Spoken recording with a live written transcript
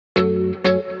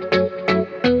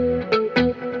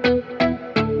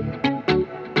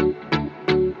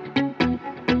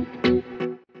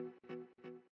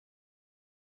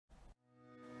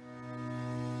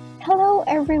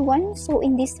everyone, so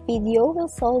in this video, we'll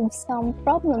solve some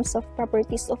problems of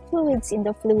properties of fluids in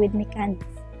the fluid mechanics.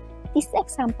 This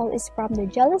example is from the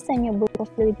𝙬𝙴𝚂𝚖𝐼 book of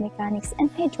fluid mechanics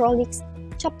and hydraulics,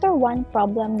 chapter 1,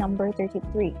 problem number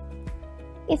 33.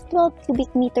 If 12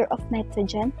 cubic meter of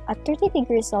nitrogen at 30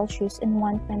 degrees Celsius and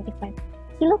 125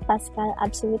 kilopascal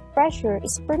absolute pressure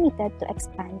is permitted to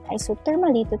expand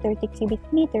isothermally to 30 cubic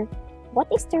meter, what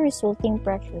is the resulting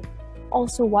pressure?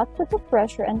 Also, what would the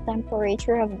pressure and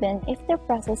temperature have been if the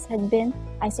process had been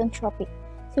isentropic?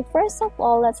 So first of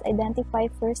all, let's identify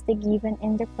first the given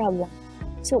in the problem.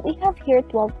 So we have here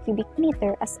 12 cubic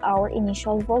meter as our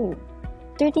initial volume,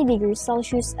 30 degrees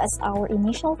Celsius as our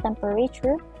initial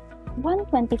temperature,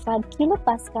 125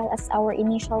 kilopascal as our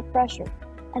initial pressure,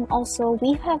 and also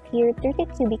we have here 30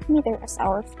 cubic meter as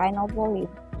our final volume.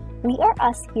 We are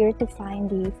asked here to find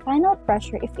the final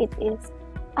pressure if it is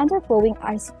undergoing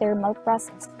isothermal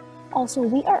process. Also,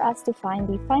 we are asked to find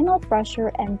the final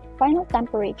pressure and final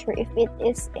temperature if it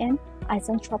is in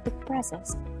isentropic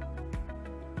process.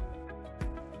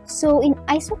 So in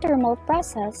isothermal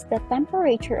process, the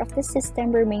temperature of the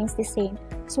system remains the same,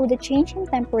 so the change in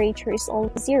temperature is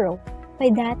always zero. By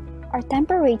that, our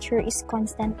temperature is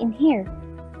constant in here.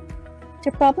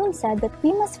 The problem said that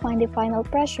we must find the final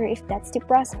pressure if that's the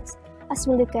process. As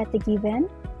we look at the given,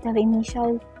 the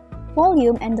initial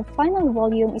volume and the final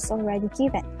volume is already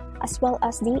given, as well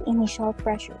as the initial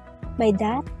pressure. By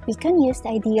that, we can use the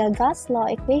ideal gas law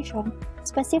equation,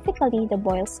 specifically the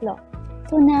Boyle's law.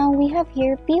 So now we have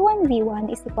here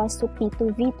P1V1 is equals to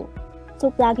P2V2.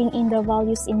 So plugging in the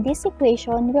values in this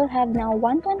equation, we'll have now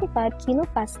 125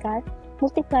 kilopascal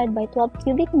multiplied by 12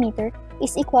 cubic meter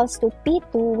is equals to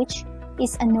P2, which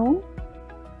is unknown,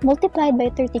 multiplied by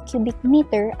 30 cubic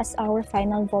meter as our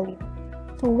final volume.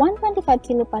 So 125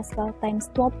 kilopascal times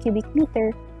 12 cubic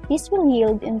meter, this will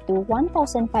yield into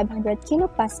 1,500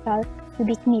 kilopascal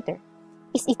cubic meter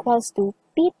is equals to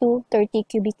P2 30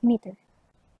 cubic meter.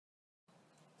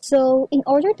 So in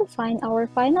order to find our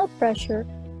final pressure,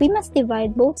 we must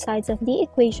divide both sides of the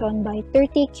equation by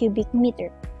 30 cubic meter.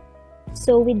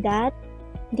 So with that,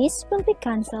 this will be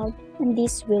cancelled and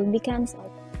this will be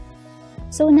cancelled.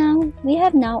 So now, we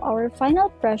have now our final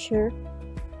pressure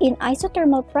in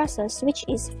isothermal process, which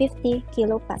is 50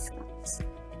 kilopascals.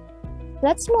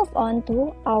 Let's move on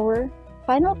to our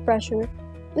final pressure,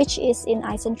 which is in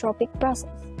isentropic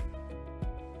process.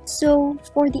 So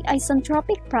for the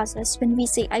isentropic process, when we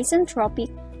say isentropic,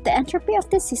 the entropy of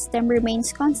the system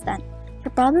remains constant. The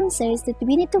problem says that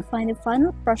we need to find the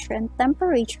final pressure and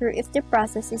temperature if the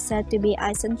process is said to be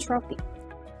isentropic.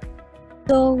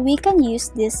 So we can use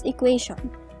this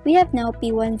equation. We have now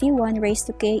P1V1 raised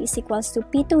to k is equals to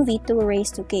P2V2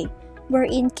 raised to k,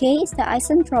 wherein k is the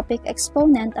isentropic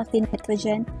exponent of the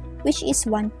nitrogen, which is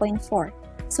 1.4.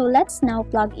 So let's now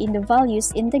plug in the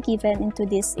values in the given into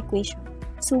this equation.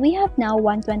 So we have now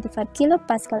 125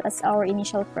 kilopascal as our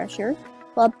initial pressure,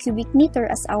 12 cubic meter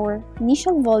as our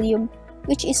initial volume,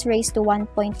 which is raised to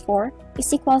 1.4,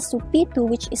 is equals to P2,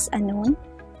 which is unknown,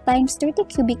 times 30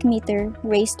 cubic meter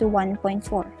raised to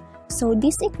 1.4. So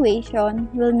this equation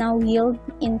will now yield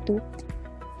into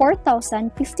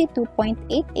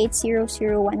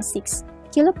 4,052.880016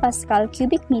 kilopascal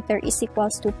cubic meter is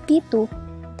equals to P2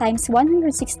 times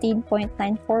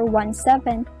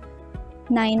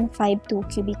 116.9417952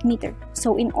 cubic meter.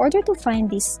 So in order to find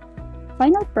this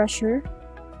final pressure,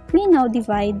 we now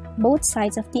divide both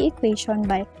sides of the equation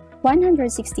by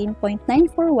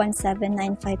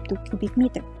 116.9417952 cubic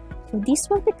meter. So this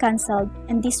will be cancelled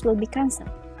and this will be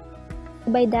cancelled.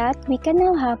 By that, we can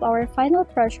now have our final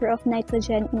pressure of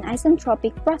nitrogen in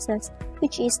isentropic process,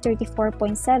 which is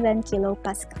 34.7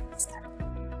 kilopascals.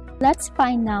 Let's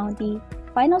find now the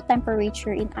final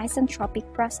temperature in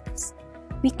isentropic process.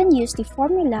 We can use the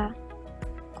formula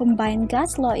combined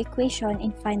gas law equation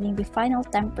in finding the final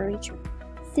temperature,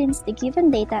 since the given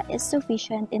data is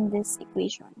sufficient in this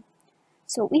equation.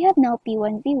 So we have now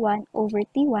P1V1 over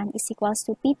T1 is equals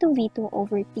to P2V2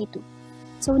 over T2.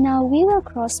 So now we will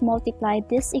cross multiply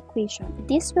this equation.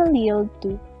 This will yield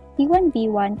to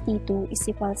P1V1 T2 is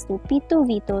equals to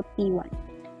P2V2 T1.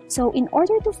 So in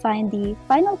order to find the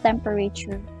final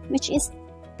temperature, which is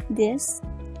this,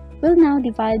 we'll now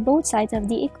divide both sides of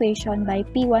the equation by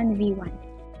P1V1.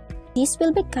 This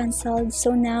will be cancelled,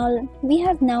 so now we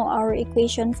have now our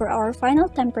equation for our final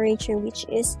temperature, which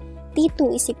is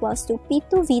T2 is equals to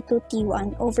P2V2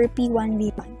 T1 over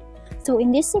P1V1. So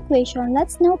in this equation,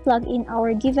 let's now plug in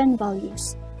our given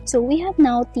values. So we have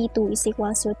now T2 is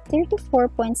equals to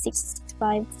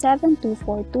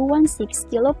 34.65724.216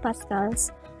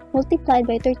 kilopascals multiplied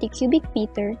by 30 cubic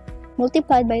meter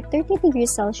multiplied by 30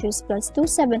 degrees Celsius plus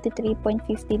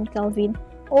 273.15 Kelvin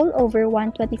all over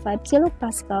 125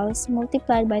 kilopascals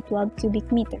multiplied by 12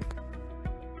 cubic meter.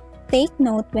 Take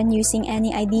note, when using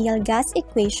any ideal gas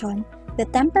equation, the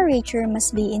temperature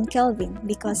must be in Kelvin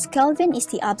because Kelvin is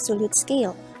the absolute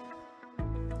scale.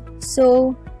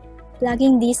 So,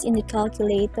 plugging this in the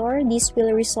calculator, this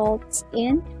will result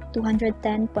in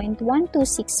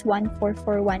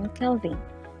 210.1261441 Kelvin.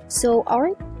 So, our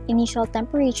initial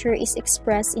temperature is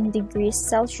expressed in degrees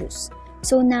Celsius.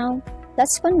 So now,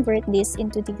 let's convert this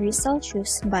into degrees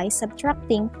Celsius by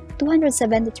subtracting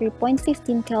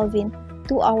 273.15 Kelvin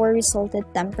to our resulted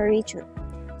temperature.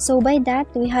 So by that,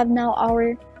 we have now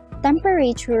our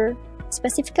temperature,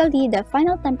 specifically the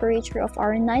final temperature of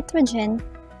our nitrogen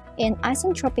in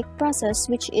isentropic process,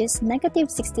 which is negative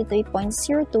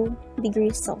 63.02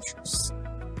 degrees Celsius.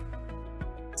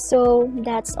 So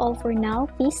that's all for now.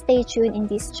 Please stay tuned in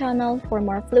this channel for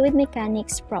more fluid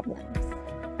mechanics problems.